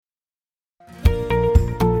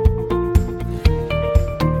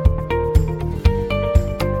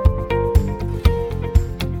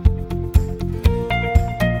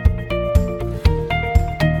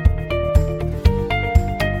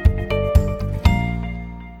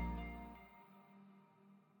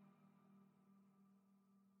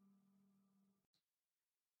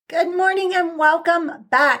Good morning and welcome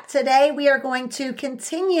back. Today we are going to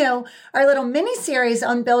continue our little mini series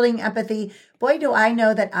on building empathy. Boy, do I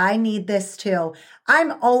know that I need this too.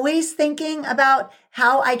 I'm always thinking about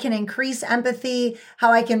how I can increase empathy,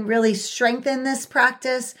 how I can really strengthen this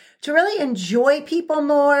practice, to really enjoy people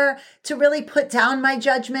more, to really put down my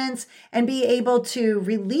judgments and be able to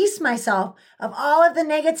release myself of all of the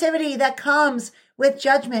negativity that comes with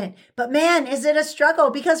judgment. But man, is it a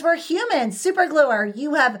struggle because we're humans. Super gluer,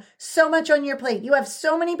 you have so much on your plate. You have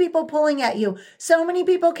so many people pulling at you, so many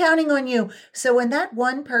people counting on you. So when that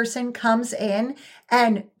one person comes in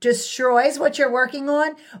and destroys what you're working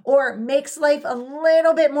on, or makes life a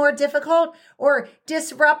little bit more difficult, or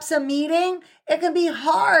disrupts a meeting, it can be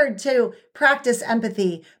hard to practice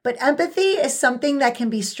empathy. But empathy is something that can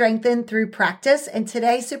be strengthened through practice. And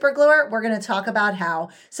today, Supergluer, we're going to talk about how.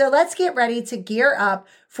 So let's get ready to gear up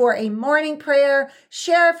for a morning prayer,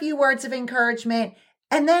 share a few words of encouragement,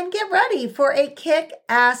 and then get ready for a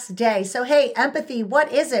kick-ass day. So, hey, empathy,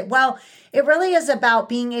 what is it? Well, it really is about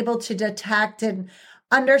being able to detect and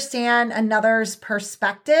understand another's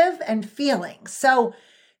perspective and feelings. So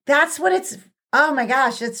that's what oh my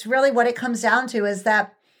gosh, it's really what it comes down to, is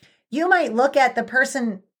that you might look at the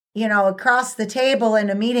person, across the table in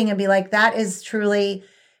a meeting and be like, that is truly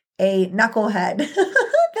a knucklehead.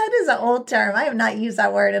 That is an old term. I have not used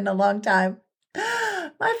that word in a long time.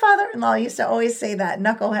 My father-in-law used to always say that,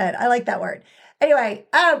 knucklehead. I like that word. Anyway,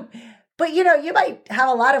 but you might have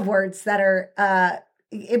a lot of words that are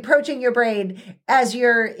approaching your brain as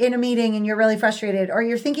you're in a meeting and you're really frustrated, or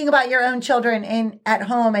you're thinking about your own children at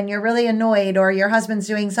home and you're really annoyed, or your husband's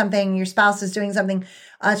doing something, your spouse is doing something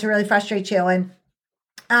to really frustrate you.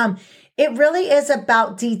 And it really is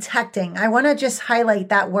about detecting. I want to just highlight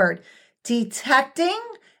that word, detecting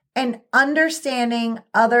and understanding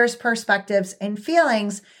others' perspectives and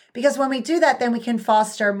feelings, because when we do that, then we can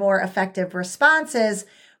foster more effective responses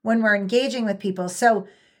when we're engaging with people. So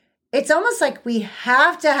it's almost like we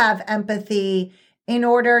have to have empathy in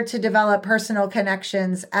order to develop personal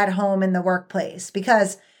connections at home in the workplace.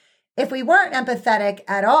 Because if we weren't empathetic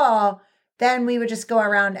at all, then we would just go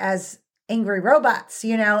around as angry robots,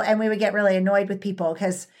 and we would get really annoyed with people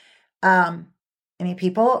because,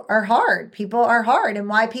 people are hard. People are hard. And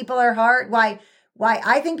why people are hard, why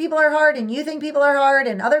I think people are hard and you think people are hard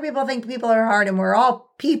and other people think people are hard and we're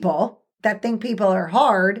all people that think people are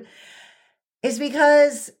hard, is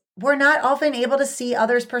because we're not often able to see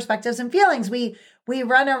others' perspectives and feelings. We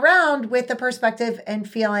run around with the perspective and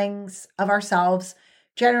feelings of ourselves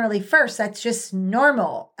generally first. That's just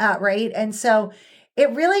normal, right? And so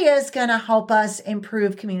it really is going to help us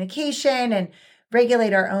improve communication and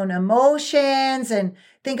regulate our own emotions and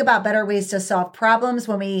think about better ways to solve problems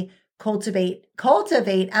when we cultivate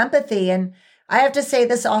empathy. And I have to say,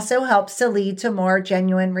 this also helps to lead to more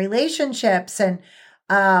genuine relationships and,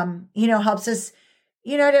 helps us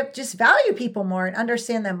to just value people more and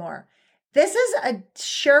understand them more. This is a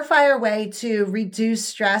surefire way to reduce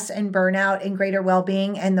stress and burnout and greater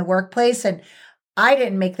well-being in the workplace. And I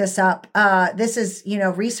didn't make this up. This is,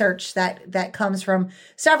 research that comes from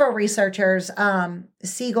several researchers,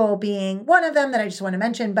 Siegel being one of them that I just want to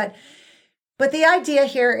mention. But the idea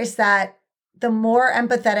here is that the more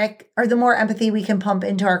empathetic, or the more empathy we can pump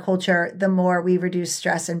into our culture, the more we reduce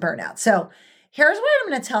stress and burnout. So here's what I'm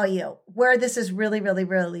going to tell you, where this is really, really,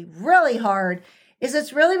 really, really hard, is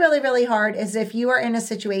it's really, really, really hard is if you are in a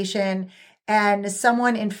situation and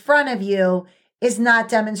someone in front of you is not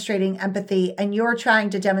demonstrating empathy and you're trying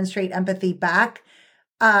to demonstrate empathy back.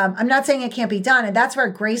 I'm not saying it can't be done. And that's where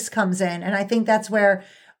grace comes in. And I think that's where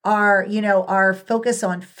our focus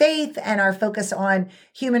on faith and our focus on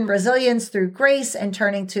human resilience through grace and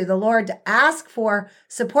turning to the Lord to ask for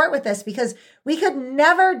support with this, because we could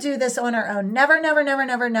never do this on our own. Never, never, never,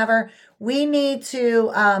 never, never. We need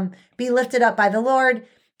to be lifted up by the Lord,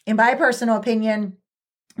 in my personal opinion,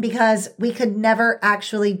 because we could never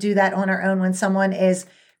actually do that on our own when someone is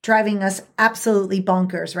driving us absolutely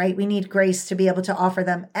bonkers, right? We need grace to be able to offer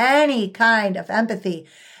them any kind of empathy.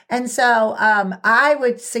 And so I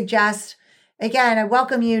would suggest, again, I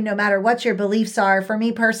welcome you no matter what your beliefs are. For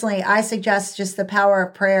me personally, I suggest just the power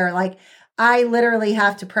of prayer. Like, I literally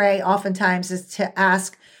have to pray oftentimes, is to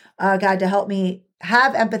ask God to help me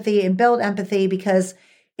have empathy and build empathy, because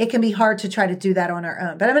it can be hard to try to do that on our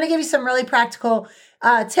own. But I'm going to give you some really practical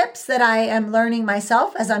tips that I am learning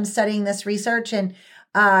myself as I'm studying this research. And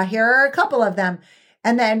here are a couple of them.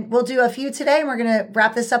 And then we'll do a few today, and we're going to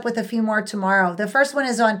wrap this up with a few more tomorrow. The first one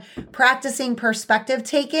is on practicing perspective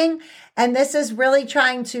taking. And this is really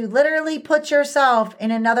trying to literally put yourself in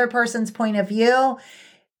another person's point of view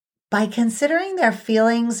by considering their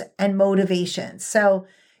feelings and motivations. So,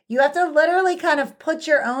 You have to literally kind of put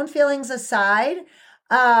your own feelings aside,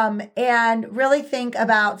 and really think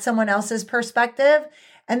about someone else's perspective.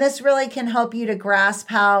 And this really can help you to grasp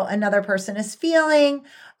how another person is feeling,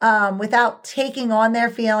 without taking on their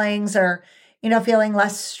feelings, or, feeling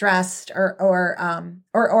less stressed, or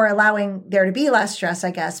allowing there to be less stress,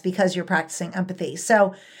 I guess, because you're practicing empathy.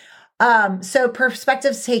 So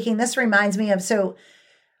perspective taking, this reminds me of,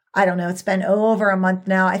 I don't know, it's been over a month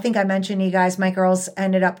now. I think I mentioned, you guys, my girls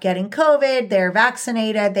ended up getting COVID. They're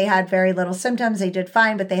vaccinated. They had very little symptoms. They did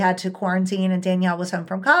fine, but they had to quarantine, and Danielle was home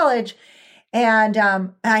from college. And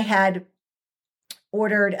I had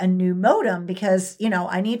ordered a new modem because,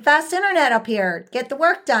 I need fast internet up here, get the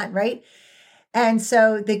work done, right? And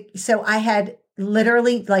so I had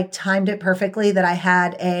literally timed it perfectly that I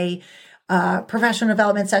had a professional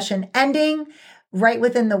development session ending right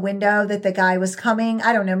within the window that the guy was coming.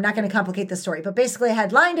 I don't know. I'm not going to complicate the story, but basically I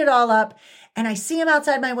had lined it all up, and I see him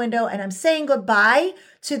outside my window, and I'm saying goodbye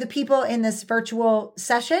to the people in this virtual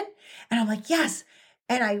session. And I'm like, yes.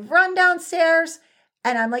 And I run downstairs,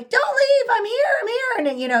 and I'm like, don't leave. I'm here. And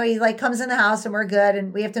then, he comes in the house, and we're good.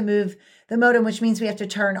 And we have to move the modem, which means we have to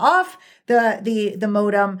turn off the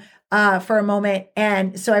modem for a moment.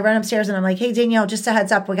 And so I run upstairs, and I'm like, hey, Danielle, just a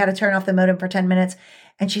heads up. We got to turn off the modem for 10 minutes.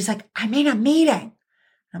 And she's like, I'm in a meeting.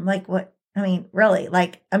 I'm like, what? I mean, really?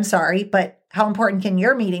 I'm sorry, but how important can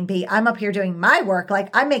your meeting be? I'm up here doing my work.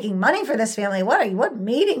 I'm making money for this family. What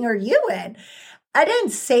meeting are you in? I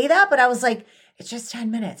didn't say that, but I was like, it's just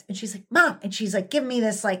 10 minutes. And she's like, Mom. And she's giving me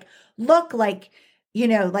this look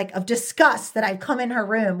of disgust that I'd come in her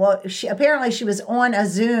room. Well, she was on a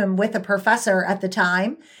Zoom with a professor at the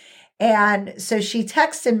time. And so she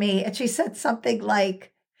texted me, and she said something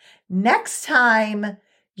like, next time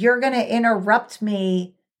you're going to interrupt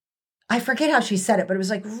me. I forget how she said it, but it was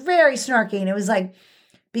very snarky. And it was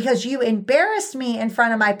because you embarrassed me in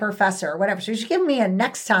front of my professor or whatever. So she's giving me a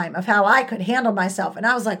next time of how I could handle myself. And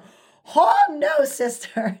I was like, oh no,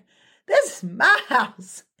 sister, this is my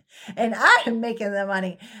house and I am making the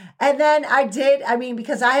money. And then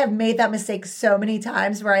because I have made that mistake so many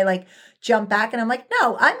times where I jump back and I'm like,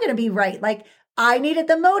 no, I'm going to be right. I needed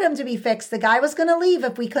the modem to be fixed. The guy was going to leave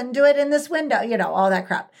if we couldn't do it in this window, all that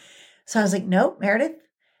crap. So I was like, nope, Meredith.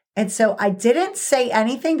 And so I didn't say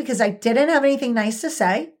anything because I didn't have anything nice to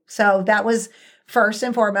say. So that was first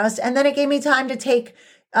and foremost. And then it gave me time to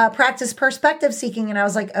practice perspective seeking. And I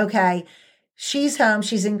was like, okay, she's home.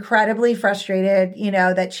 She's incredibly frustrated,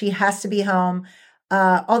 that she has to be home.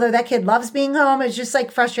 Although that kid loves being home, it's just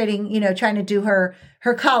frustrating, trying to do her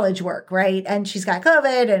college work, right? And she's got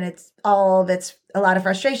COVID, and it's a lot of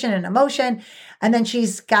frustration and emotion. And then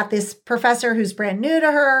she's got this professor who's brand new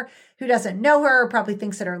to her, who doesn't know her, probably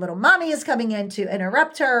thinks that her little mommy is coming in to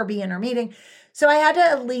interrupt her or be in her meeting. So I had to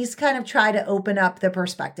at least kind of try to open up the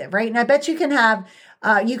perspective, right? And I bet you can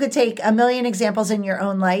you could take a million examples in your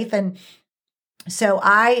own life. And so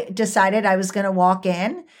I decided I was going to walk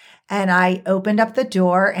in, and I opened up the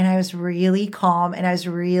door, and I was really calm, and I was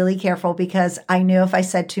really careful because I knew if I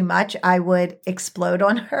said too much, I would explode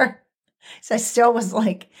on her. So I still was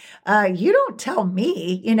like, you don't tell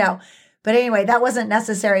me, But anyway, that wasn't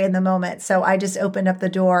necessary in the moment. So I just opened up the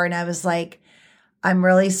door, and I was like, I'm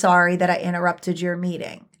really sorry that I interrupted your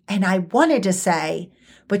meeting. And I wanted to say,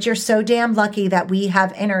 but you're so damn lucky that we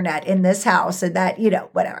have internet in this house and that,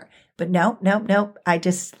 whatever. But no. I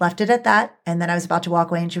just left it at that. And then I was about to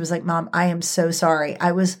walk away, and she was like, Mom, I am so sorry.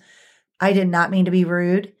 I did not mean to be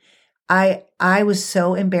rude. I was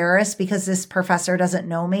so embarrassed because this professor doesn't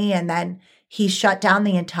know me. And then he shut down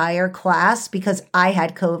the entire class because I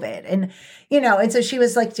had COVID. And so she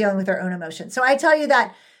was dealing with her own emotions. So I tell you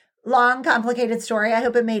that long, complicated story. I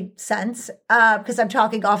hope it made sense because I'm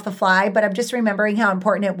talking off the fly, but I'm just remembering how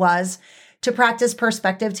important it was to practice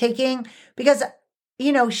perspective taking because,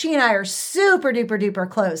 she and I are super duper duper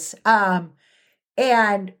close.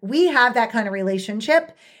 And we have that kind of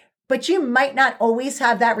relationship, but you might not always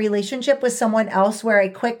have that relationship with someone else where a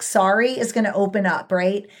quick sorry is going to open up,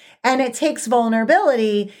 right? And it takes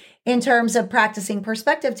vulnerability in terms of practicing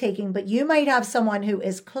perspective taking, but you might have someone who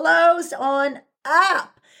is closed on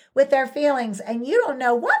up with their feelings and you don't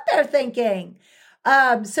know what they're thinking.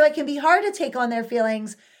 So it can be hard to take on their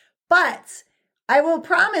feelings, but I will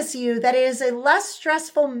promise you that it is a less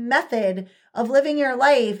stressful method of living your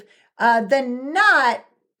life than not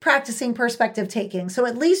practicing perspective taking. So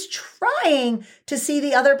at least trying to see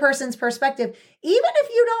the other person's perspective, even if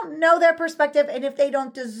you don't know their perspective and if they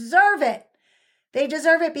don't deserve it. They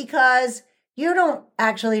deserve it because you don't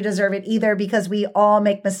actually deserve it either, because we all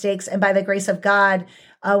make mistakes. And by the grace of God,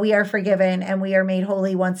 we are forgiven and we are made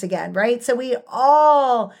holy once again, right? So we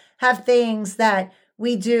all have things that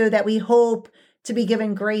we do that we hope to be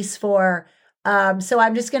given grace for. So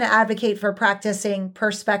I'm just going to advocate for practicing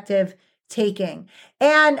perspective taking.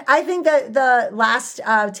 And I think that the last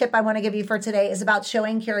tip I want to give you for today is about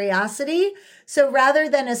showing curiosity. So rather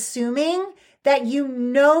than assuming that you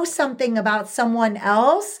know something about someone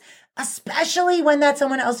else, especially when that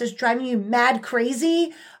someone else is driving you mad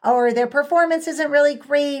crazy, or their performance isn't really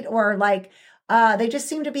great, or like they just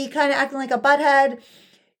seem to be kind of acting like a butthead,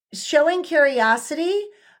 showing curiosity.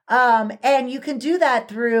 And you can do that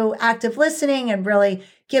through active listening and really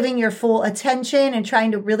giving your full attention and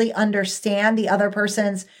trying to really understand the other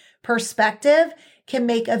person's perspective can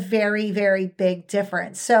make a very, very big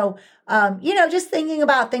difference. So, just thinking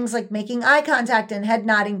about things like making eye contact and head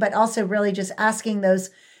nodding, but also really just asking those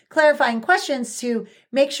clarifying questions to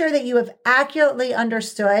make sure that you have accurately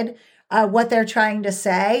understood what they're trying to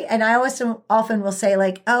say. And I often will say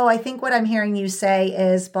like, oh, I think what I'm hearing you say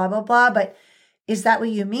is blah, blah, blah, but is that what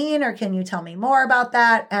you mean? Or can you tell me more about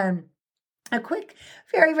that? And a quick,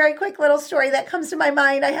 very, very quick little story that comes to my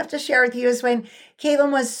mind I have to share with you is when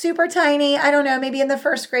Caitlin was super tiny, I don't know, maybe in the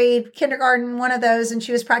first grade, kindergarten, one of those, and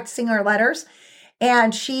she was practicing her letters.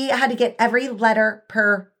 And she had to get every letter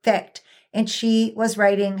perfect. And she was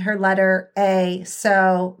writing her letter A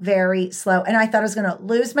so very slow. And I thought I was going to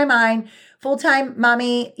lose my mind. Full-time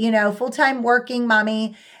mommy, full-time working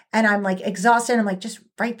mommy. And I'm like exhausted. I'm like, just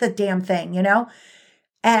write the damn thing,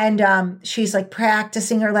 And she's like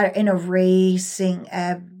practicing her letter and erasing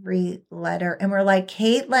every letter. And we're like,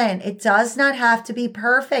 Caitlin, it does not have to be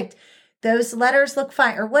perfect. Those letters look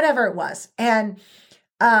fine, or whatever it was. And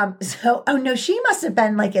she must have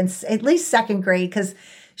been like in at least second grade, because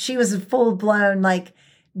she was full blown like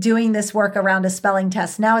doing this work around a spelling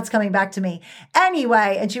test. Now it's coming back to me.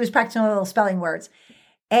 Anyway, and she was practicing little spelling words.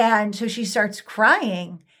 And so she starts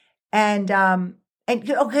crying. And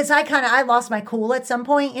because I lost my cool at some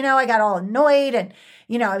point, I got all annoyed and,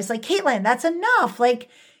 I was like, Caitlin, that's enough. Like,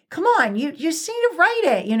 come on, you just need to write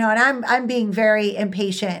it, and I'm being very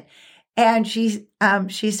impatient. And she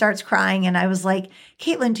starts crying. And I was like,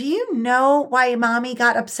 Caitlin, do you know why mommy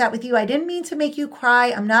got upset with you? I didn't mean to make you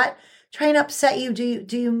cry. I'm not trying to upset you.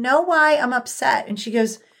 Do you know why I'm upset? And she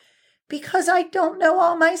goes, because I don't know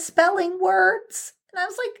all my spelling words. And I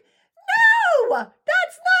was like, no,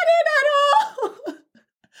 that's not it at all.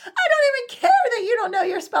 I don't even care that you don't know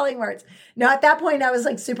your spelling words. No, at that point, I was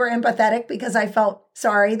like super empathetic because I felt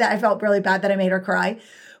sorry that I felt really bad that I made her cry.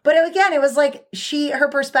 But again, it was like her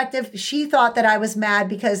perspective, she thought that I was mad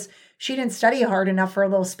because she didn't study hard enough for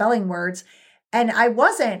little spelling words. And I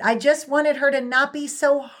wasn't. I just wanted her to not be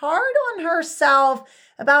so hard on herself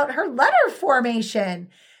about her letter formation.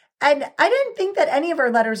 And I didn't think that any of her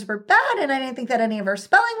letters were bad, and I didn't think that any of her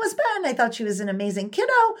spelling was bad. And I thought she was an amazing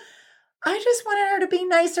kiddo. I just wanted her to be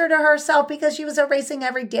nicer to herself because she was erasing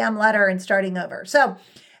every damn letter and starting over. So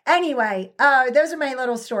anyway, those are my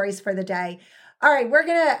little stories for the day. All right, we're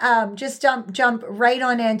going to just jump right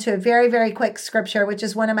on into a very, very quick scripture, which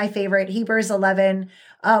is one of my favorite, Hebrews 11,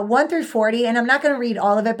 1 through 40. And I'm not going to read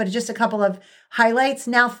all of it, but just a couple of highlights.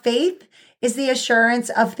 Now, faith is the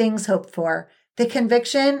assurance of things hoped for, the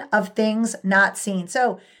conviction of things not seen.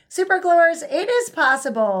 So, supergluers, it is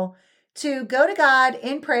possible to go to God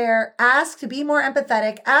in prayer, ask to be more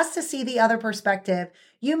empathetic, ask to see the other perspective.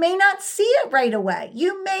 You may not see it right away.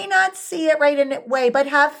 You may not see it right away, but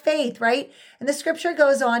have faith, right? And the scripture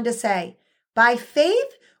goes on to say, by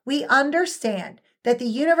faith, we understand that the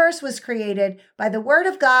universe was created by the word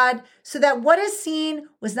of God, so that what is seen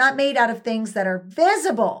was not made out of things that are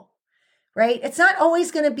visible, right? It's not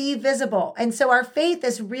always going to be visible. And so our faith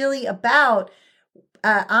is really about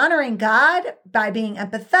honoring God by being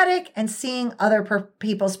empathetic and seeing other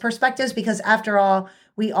people's perspectives, because after all,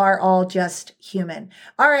 we are all just human.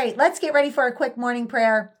 All right, let's get ready for a quick morning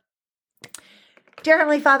prayer. Dear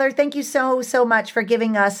Heavenly Father, thank you so, so much for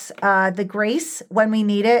giving us the grace when we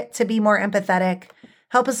need it to be more empathetic.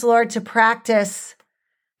 Help us, Lord, to practice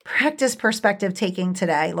perspective taking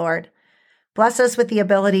today, Lord. Bless us with the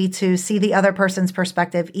ability to see the other person's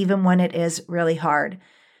perspective, even when it is really hard.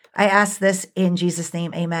 I ask this in Jesus'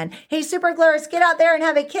 name, amen. Hey, super glorious, get out there and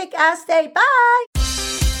have a kick-ass day. Bye.